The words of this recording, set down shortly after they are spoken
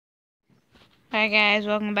Hi guys,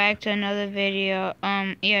 welcome back to another video.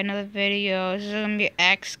 Another video. This is gonna be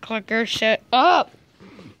Axe Clicker. Shut up!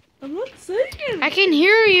 I'm not saying anything. I can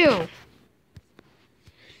hear you.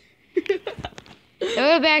 So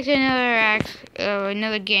we're back to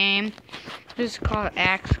another game. This is called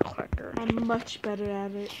Axe Clicker. I'm much better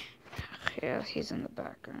at it. Yeah, he's in the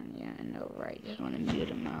background. Yeah, I know, right? Just want to mute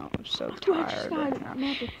him out. I'm so tired right now.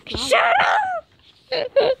 Shut up!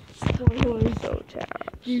 Spoilers. So tired.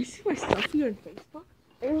 Do you see my selfie on Facebook?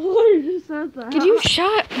 I literally just said that. Did you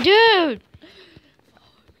shut, dude?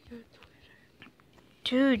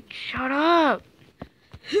 Dude, shut up.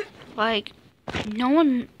 Like, no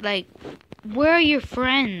one, like, where are your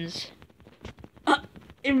friends?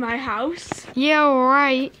 In my house? Yeah,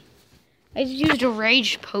 right. I just used a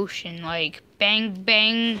rage potion, like, bang,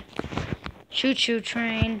 bang, choo-choo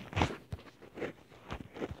train.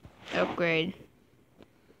 Upgrade.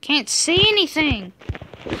 Can't see anything.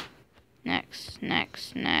 Next.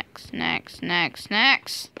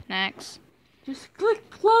 Just click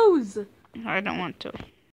close. I don't want to.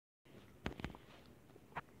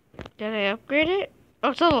 Did I upgrade it?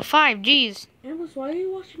 Oh, it's level 5, jeez. Amos, why are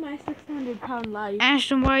you watching my 600-pound life?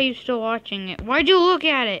 Ashton, why are you still watching it? Why'd you look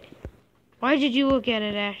at it? Why did you look at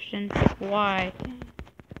it, Ashton? Why?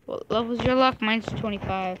 What level's your luck? Mine's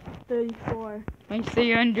 25. 34. Mine's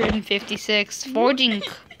 356. Forging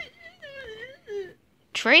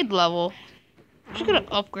trade level. I'm just gonna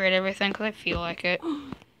upgrade everything because I feel like it.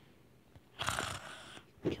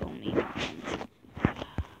 Kill me.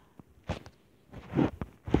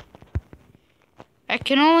 I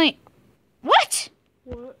can only... What?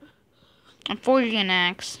 What? I'm forging an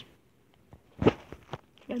axe. I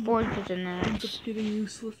forged an I'm axe. just getting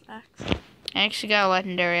useless axe. I actually got a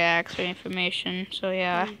legendary axe for information, so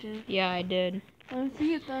yeah. You did. Yeah, I did. Let me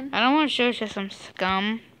see it then. I don't want to show you some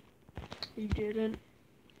scum. You didn't.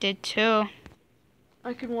 Did too.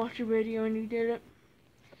 I can watch a video and you didn't.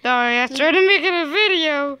 Sorry, I started making a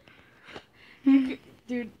video.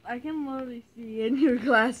 Dude, I can literally see in your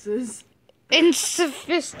glasses.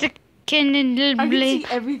 Insophisticated. I can see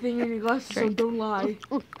everything in your glasses, so don't lie.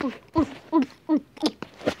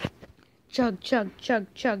 Chug. I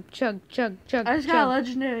just got a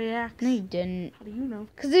legendary axe. No, you didn't. How do you know?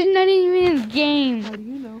 Because there's not even in the game. How do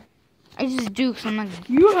you know? I just do because I'm like,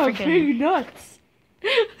 You have freaking... big nuts.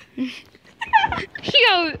 Yo,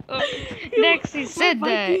 next he said my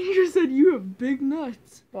that. teacher said you have big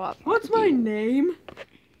nuts. What's my name?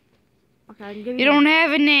 Okay, I'm getting. You don't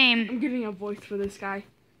have a name. I'm getting a voice for this guy.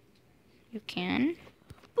 You can.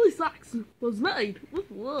 This axe was made with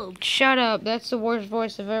love. Shut up. That's the worst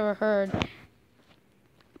voice I've ever heard.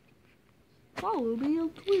 Follow me on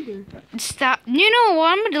Twitter. Stop. You know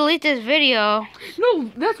what? I'm going to delete this video. No,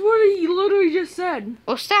 that's what he literally just said.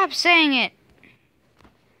 Well, stop saying it.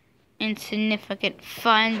 Insignificant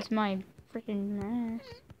funds my freaking ass.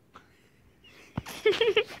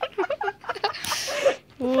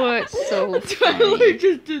 What's so Tyler funny?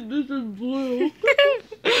 just did this in blue.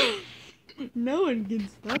 No one can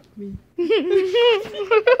stop me. No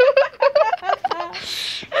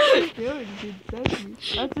one can stop me.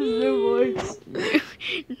 That's his new voice.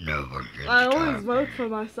 No one can I always vote for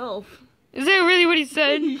myself. Is that really what he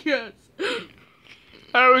said? Yes.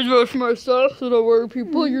 I always vote for myself, so don't worry,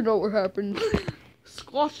 people. You know what happens.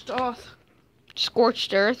 Scorched earth.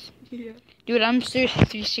 Scorched earth? Yeah. Dude, I'm seriously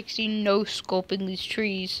 360 no scoping these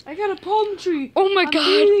trees. I got a palm tree. Oh my I'm god.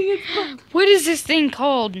 eating its butt. What is this thing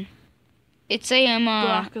called? It's a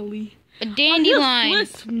Broccoli. a dandelion. A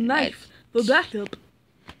Swiss knife. The backup.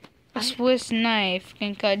 A Swiss knife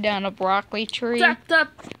can cut down a broccoli tree. Tap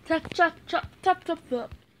tap tap tap tap tap tap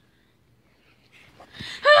tap.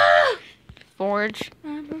 Forge.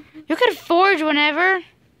 You can forge whenever.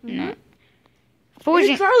 No.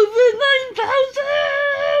 Forging.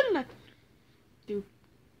 8,000! Dude.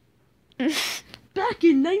 Back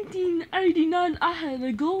in 1989, I had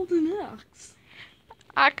a golden axe.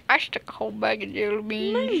 I stuck a whole bag of jelly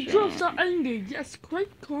beans. Many drops are angry, yes,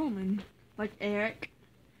 quite common. Like Eric.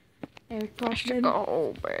 Eric I stuck Kaufman. a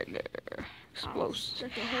whole bag of explosives.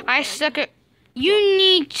 I I stuck it. You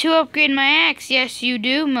need to upgrade my axe. Yes, you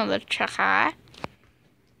do, mother chucker.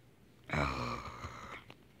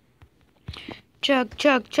 Chug,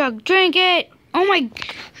 drink it. Oh my,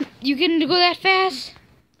 you getting to go that fast?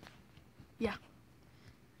 Yeah.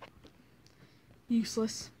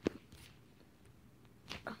 Useless.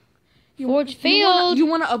 Forge failed. You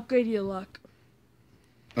want to upgrade your luck.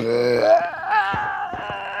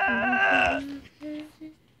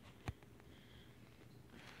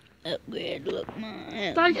 Upgrade, look,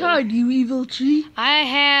 my. Die hard, you evil tree. I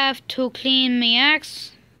have to clean my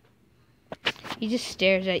axe. He just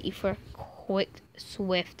stares at you for a quick,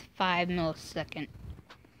 swift 5 millisecond.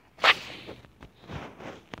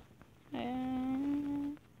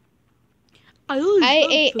 I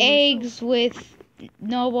ate eggs with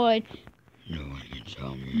no one. No one can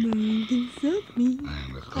stop me. No one can stop me.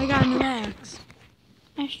 I got an axe.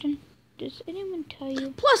 Ashton, does anyone tell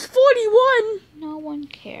you? Plus 41! No one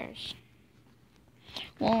cares.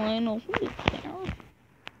 Well, I know who cares.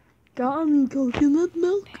 Got me coconut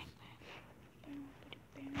milk.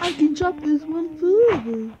 I can chop this one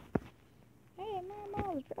forever. Hey, my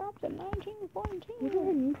mom's dropped at 19.2. What do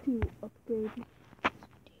I need to upgrade?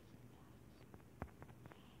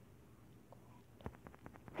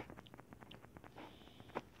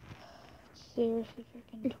 Seriously,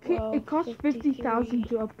 freaking 12. It costs 50,000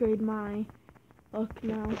 to upgrade my luck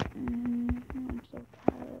now. I'm so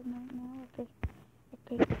tired right now.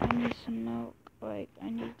 I need some milk. Like, I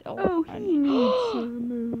need. Oh, he needs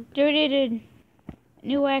some milk. Generated.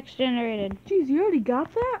 New axe generated. Jeez, you already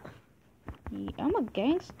got that? Yeah, I'm a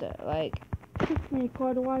gangster. Like, Took me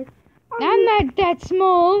quite a while. I'm not that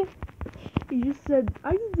small. You just said,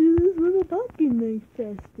 I can do this with a pumpkin make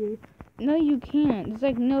faster. No, you can't. There's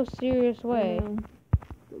like no serious way. No.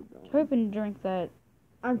 Hurry up and drink that.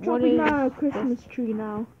 I'm What chopping is down a Christmas tree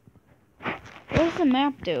now. What does the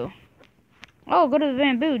map do? Oh, go to the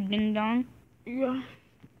bamboo, ding dong. Yeah.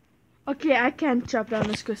 Okay, I can't chop down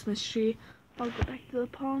this Christmas tree. I'll go back to the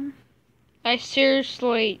pond. I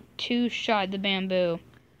seriously two-shot the bamboo.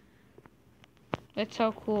 That's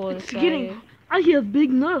how cool It's this guy getting. is. I hear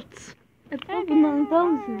big nuts. It's over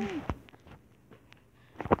 9,000.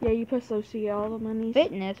 Yeah, you press those to get all the money.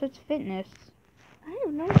 Fitness? What's fitness? I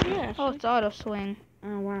have no idea. Oh, it's auto swing.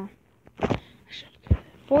 Oh, wow.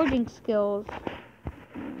 Forging skills.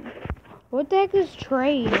 What the heck is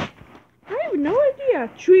trade? I have no idea.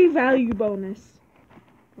 Tree value bonus.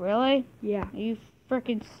 Really? Yeah. Are you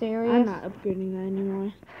freaking serious? I'm not upgrading that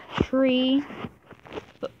anymore. Tree.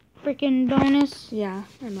 Freaking bonus. Yeah,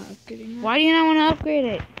 I'm not upgrading that. Why do you not want to upgrade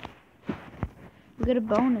it? You get a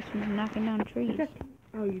bonus when you're knocking down trees.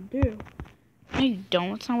 Oh, you do? No, you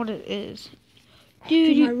don't. That's not what it is.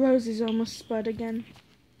 Dude, Dude, my rose is almost spud again.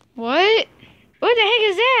 What? What the heck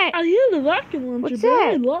is that? I hear the rocket launcher, What's but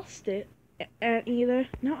I that? lost it. Anteater.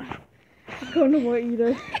 No, carnivore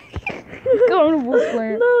eater. Carnivore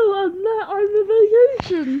plant. No, I'm not on the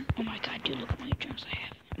vacation. Oh my god, dude, look at my germs I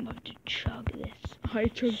have. I'm about to chug this I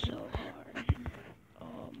chose. so hard.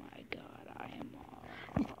 Oh my god, I am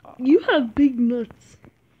all... You have big nuts.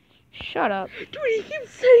 Shut up. Dude, you keep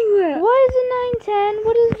saying that. Why is it 910?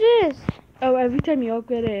 What is this? Oh, every time you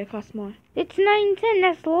upgrade it, it costs more. It's 910,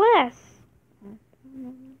 that's less.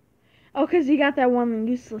 Oh, because you got that one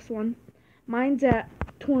useless one. Mine's at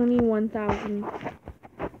 21,000.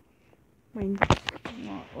 Mine.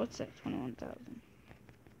 Well, what's that, 21,000?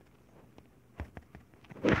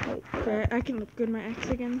 Okay, I can upgrade my axe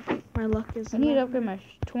again. My luck is. I need to upgrade my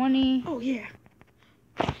 20. Oh, yeah.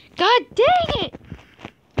 God dang it!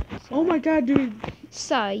 Oh my god, dude.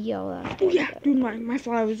 Sayola. Oh, yeah. Dude, my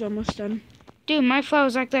flower's almost done. Dude, my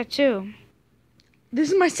flower's like that too.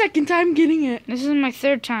 This is my second time getting it. This is my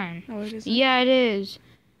third time. Oh, it is. Yeah, it is.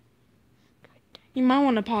 You might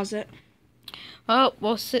want to pause it. Oh,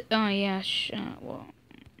 well, oh, yeah, well.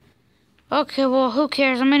 Okay, well, who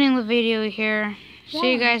cares? I'm ending the video here.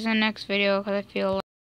 See you guys in the next video, because I feel like